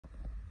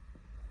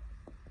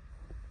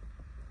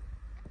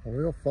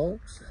Well,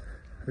 folks,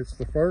 it's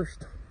the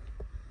first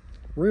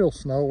real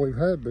snow we've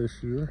had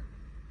this year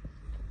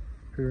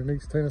here in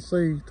East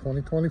Tennessee,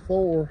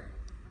 2024.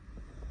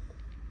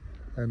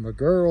 And the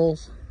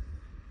girls,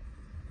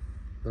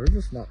 they're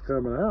just not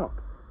coming out.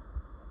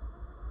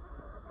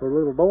 Their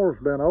little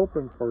door's been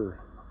open for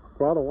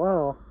quite a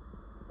while.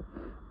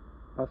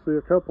 I see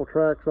a couple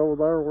tracks over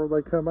there where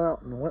they come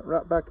out and went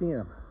right back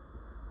in.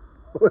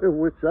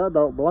 Which I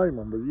don't blame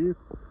them, do you?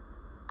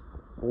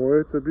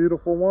 Boy, it's a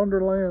beautiful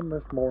wonderland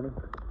this morning.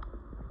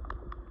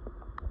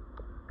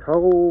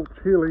 Cold,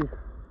 chilly,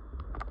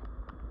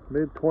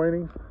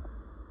 mid-20s.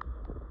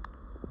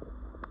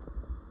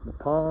 The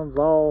pond's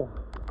all,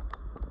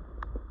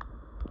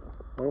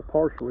 well,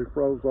 partially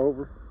froze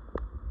over.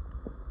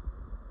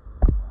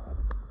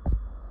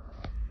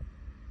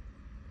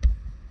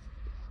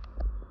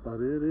 But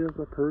it is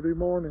a pretty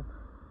morning.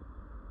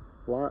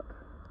 Light,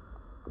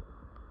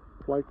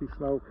 flaky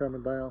snow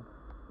coming down.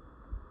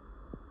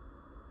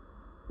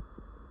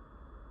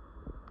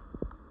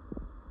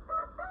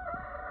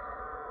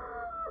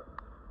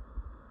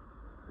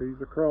 He's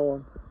a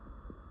crawling.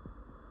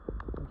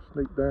 I'll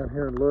sneak down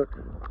here and look,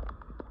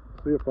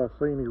 see if I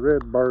see any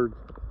red birds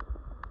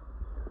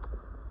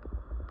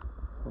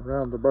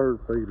around the bird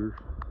feeders.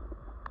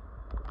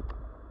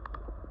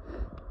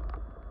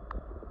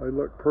 They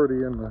look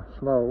pretty in the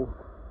snow.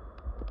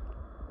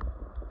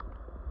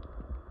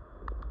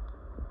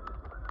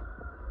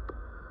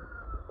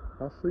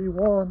 I see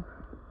one.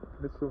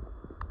 It's a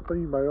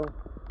female.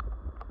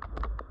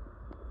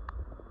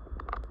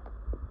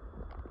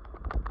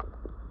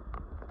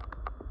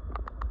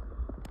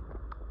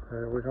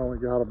 Yeah, we've only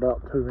got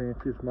about 2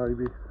 inches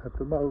maybe at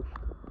the most.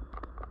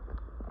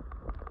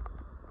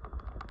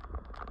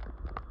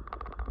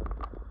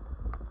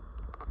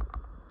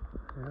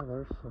 Yeah,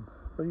 there's some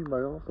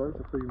females. There's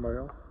a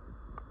female.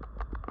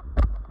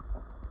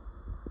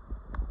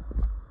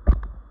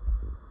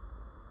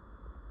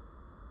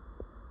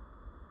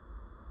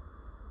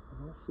 I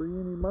don't see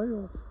any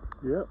males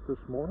yet this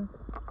morning.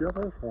 Yeah,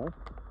 there's one.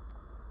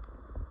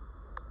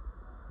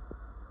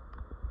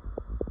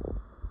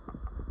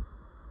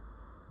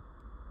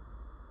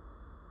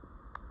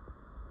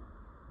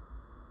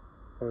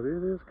 But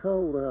it is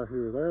cold out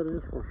here, that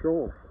is for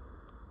sure.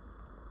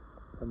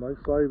 And they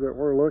say that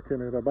we're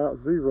looking at about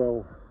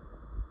 0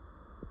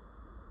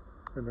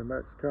 in the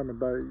next coming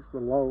days, the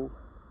low.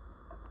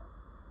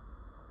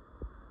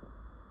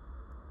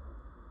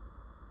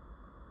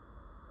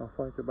 I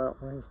think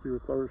about Wednesday or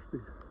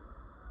Thursday.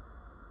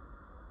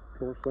 Of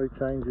course, they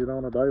change it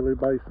on a daily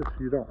basis.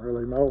 You don't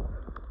really know.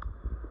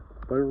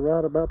 They were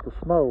right about the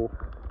snow.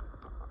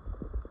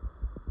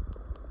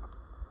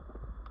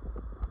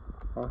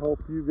 I hope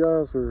you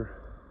guys are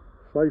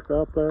safe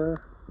out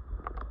there,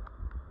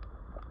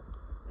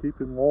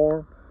 keeping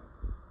warm,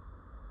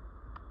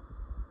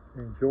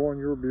 enjoying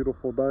your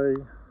beautiful day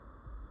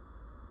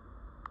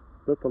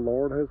that the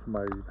Lord has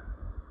made.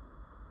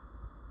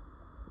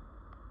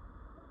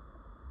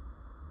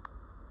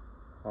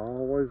 I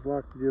always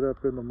like to get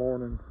up in the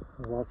morning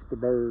and watch the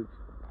birds,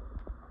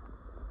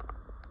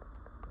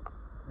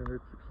 and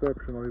it's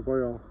exceptionally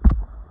well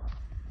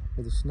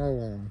with the snow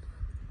on.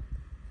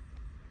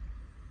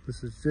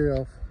 This is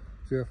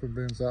Jeff and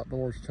Ben's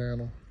Outdoors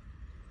channel.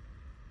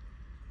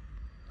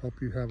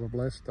 Hope you have a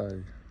blessed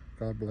day.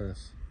 God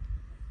bless.